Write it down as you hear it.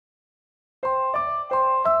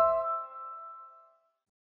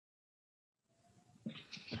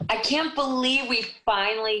I can't believe we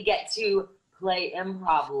finally get to play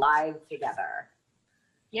improv live together.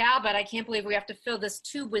 Yeah, but I can't believe we have to fill this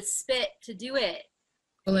tube with spit to do it.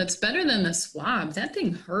 Well, it's better than the swab. That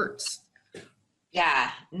thing hurts.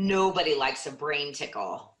 Yeah, nobody likes a brain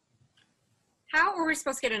tickle. How are we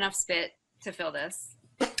supposed to get enough spit to fill this?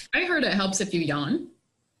 I heard it helps if you yawn.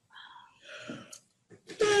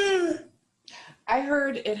 I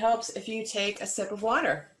heard it helps if you take a sip of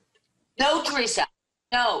water. No, Teresa.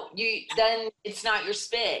 No, then it's not your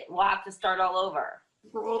spit. We'll have to start all over.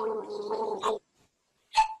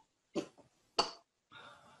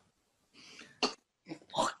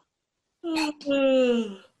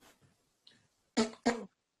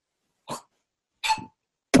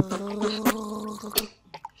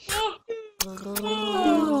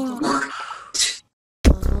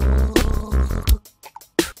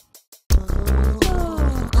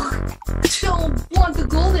 Don't want the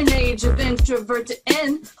golden age of introvert to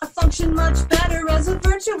end. I function much better as a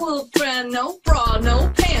virtual friend. No bra,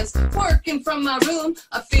 no pants, working from my room.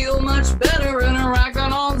 I feel much better interacting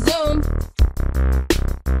on Zoom.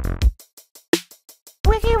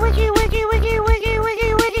 Wiggy, wiggy, wiggy, wiggy, wiggy,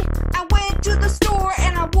 wiggy, wiggy. I went to the store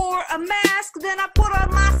and I wore a mask. Then I put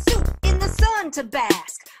on my suit in the sun to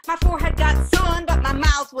bask. My forehead got sun, but my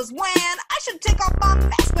mouth was wan. I should take off my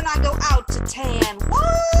mask when I go out to tan. What?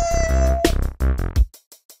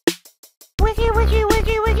 Wiggy, wiggy,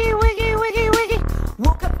 wiggy, wiggy, wiggy, wiggy, wiggy.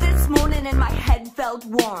 Woke up this morning and my head felt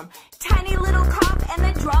warm. Tiny little cough and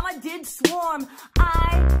then drama did swarm.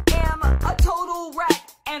 I am a total wreck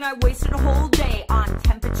and I wasted a whole day on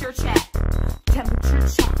temperature check. Temperature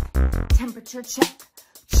check. Temperature check.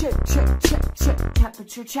 Check, check, check, check.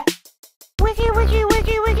 Temperature check. Wiggy, wiggy,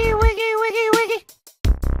 wiggy, wiggy, wiggy, wiggy, wiggy.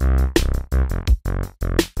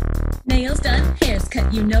 Nails done, hair's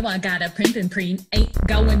cut, you know I got a primp and preen. Ain't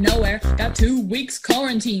going nowhere, got 2 weeks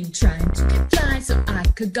quarantine. Trying to get fly so I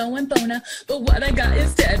could go and bona. But what I got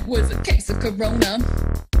instead was a case of corona.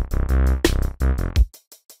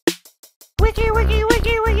 Wiggy, wiggy,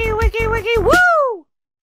 wiggy, wiggy, wiggy, wiggy, woo!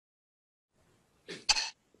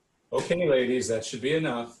 Okay, ladies, that should be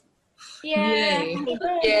enough. Yay!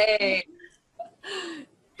 Yay.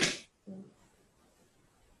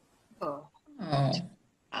 Oh,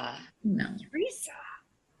 Oh, no. Teresa.